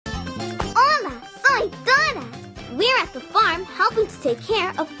Hi, Dora! We're at the farm helping to take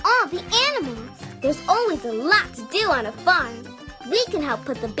care of all the animals. There's always a lot to do on a farm. We can help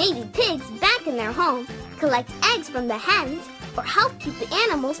put the baby pigs back in their home, collect eggs from the hens, or help keep the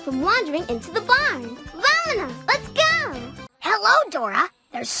animals from wandering into the barn. Vámonos! Let's go! Hello, Dora.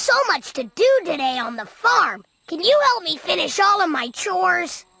 There's so much to do today on the farm. Can you help me finish all of my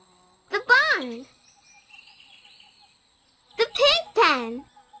chores? The barn. The pig pen.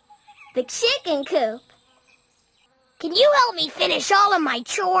 The chicken coop. Can you help me finish all of my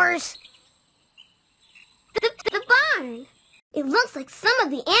chores? The barn. It looks like some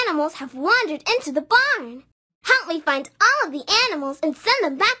of the animals have wandered into the barn. Help me find all of the animals and send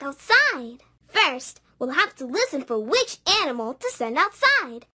them back outside. First, we'll have to listen for which animal to send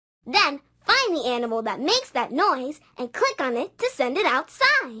outside. Then, find the animal that makes that noise and click on it to send it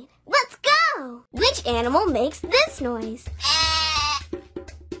outside. Let's go! Which animal makes this noise?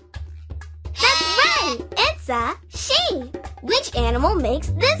 That's right! It's a sheep. Which animal makes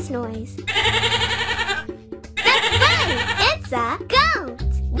this noise? That's right! It's a goat.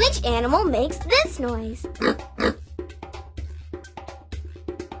 Which animal makes this noise?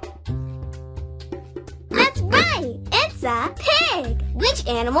 That's right! It's a pig. Which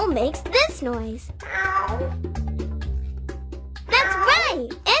animal makes this noise? That's right!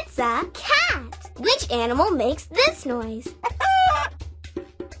 It's a cat. Which animal makes this noise?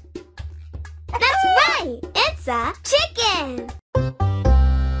 That's right! It's a chicken.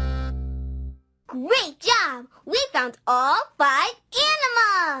 Great job! We found all 5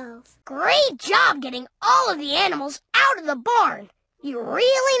 animals! Great job getting all of the animals out of the barn. You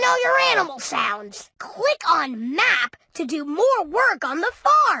really know your animal sounds. Click on Map to do more work on the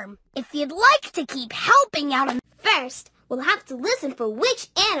farm. If you'd like to keep helping out on... First, we'll have to listen for which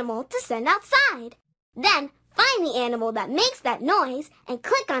animal to send outside. Then, find the animal that makes that noise and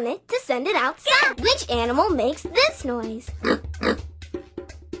click on it to send it outside. Which animal makes this noise?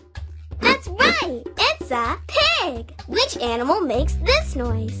 That's right! It's a pig! Which animal makes this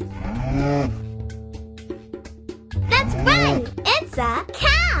noise? That's right! It's a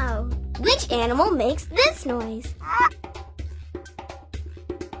cow! Which animal makes this noise?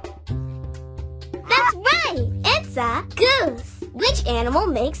 That's right! It's a goose! Which animal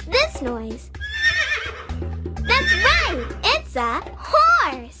makes this noise? That's right! It's a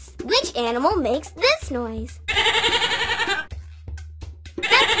horse! Which animal makes this noise? That's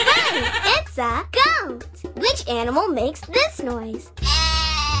right! It's a goat! Which animal makes this noise?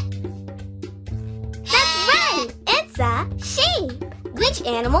 That's right! It's a sheep! Which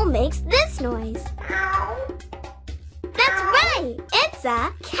animal makes this noise? That's right! It's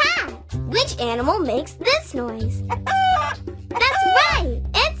a cat! Which animal makes this noise? That's right!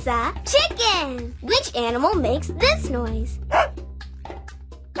 It's a chicken! Which animal makes this noise?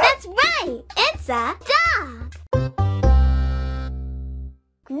 That's right! It's a dog!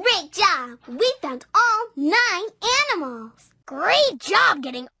 Great job! We found all 9 animals! Great job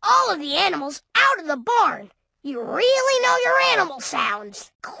getting all of the animals out of the barn. You really know your animal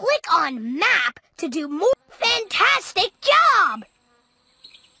sounds. Click on Map to do more. Fantastic job!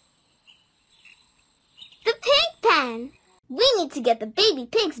 The pig pen! We need to get the baby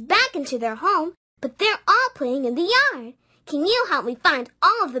pigs back into their home, but they're all playing in the yard. Can you help me find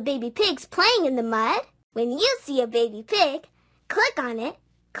all of the baby pigs playing in the mud? When you see a baby pig, click on it,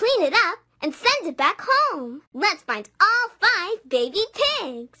 clean it up, and send it back home. Let's find all 5 baby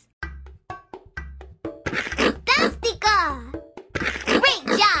pigs. Fantastica! Great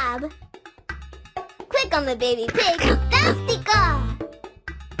job! Click on the baby pig. Fantastica!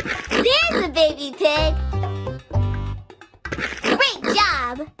 There's the baby pig. Great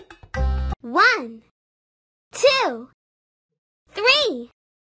job! 1, 2, 3,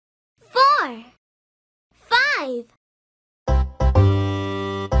 4, 5.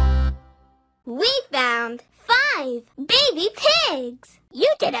 We found 5 baby pigs!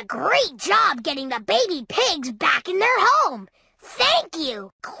 You did a great job getting the baby pigs back in their home. Thank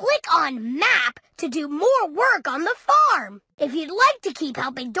you! Click on Map to do more work on the farm. If you'd like to keep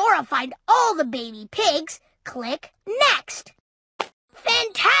helping Dora find all the baby pigs, click Next.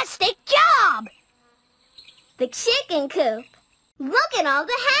 Fantastic job! The chicken coop. Look at all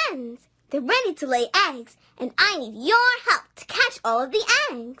the hens. They're ready to lay eggs, and I need your help to catch all of the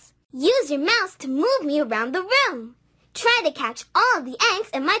eggs. Use your mouse to move me around the room. Try to catch all of the eggs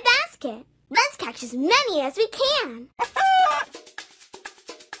in my basket. Let's catch as many as we can.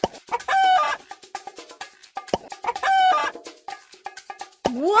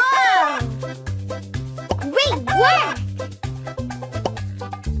 Whoa! Great work!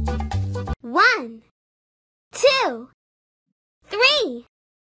 1, 2, 3,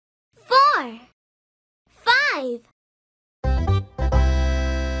 4, 5.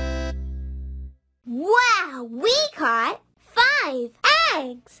 Wow, we caught 5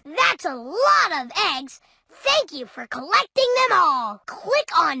 eggs. That's a lot of eggs. Thank you for collecting them all. Click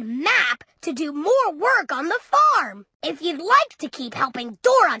on Map to do more work on the farm. If you'd like to keep helping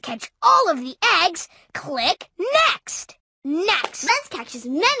Dora catch all of the eggs, click Next. Next. Let's catch as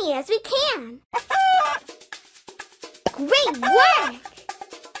many as we can. Great work!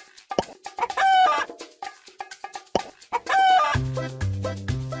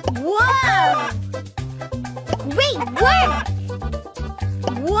 Whoa! Great work!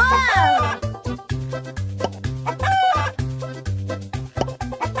 Whoa!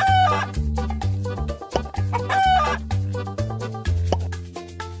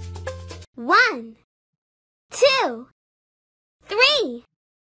 One, 2, 3,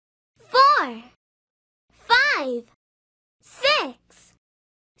 4, 5, 6,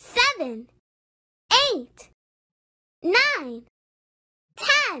 7, 8, 9,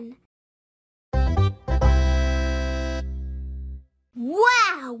 10.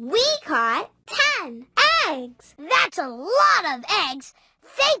 Wow, we caught 10 eggs. That's a lot of eggs.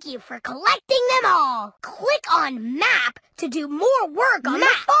 Thank you for collecting them all. Click on Map to do more work on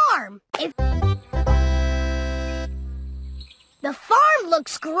the farm. The farm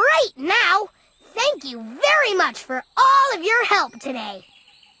looks great now. Thank you very much for all of your help today.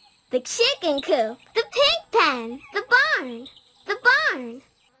 The chicken coop, the pig pen, the barn,